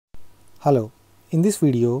Hello, in this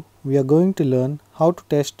video we are going to learn how to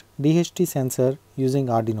test DHT sensor using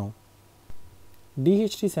Arduino.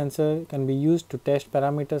 DHT sensor can be used to test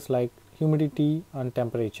parameters like humidity and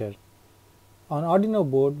temperature. On Arduino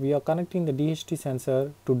board we are connecting the DHT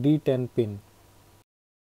sensor to D10 pin.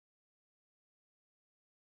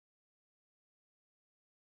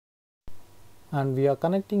 And we are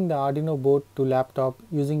connecting the Arduino board to laptop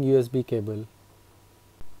using USB cable.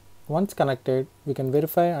 Once connected, we can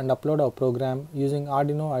verify and upload our program using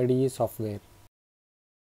Arduino IDE software.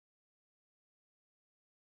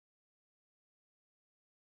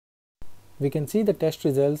 We can see the test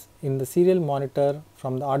results in the serial monitor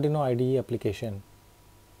from the Arduino IDE application.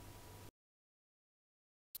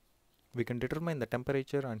 We can determine the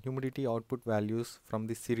temperature and humidity output values from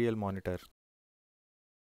the serial monitor.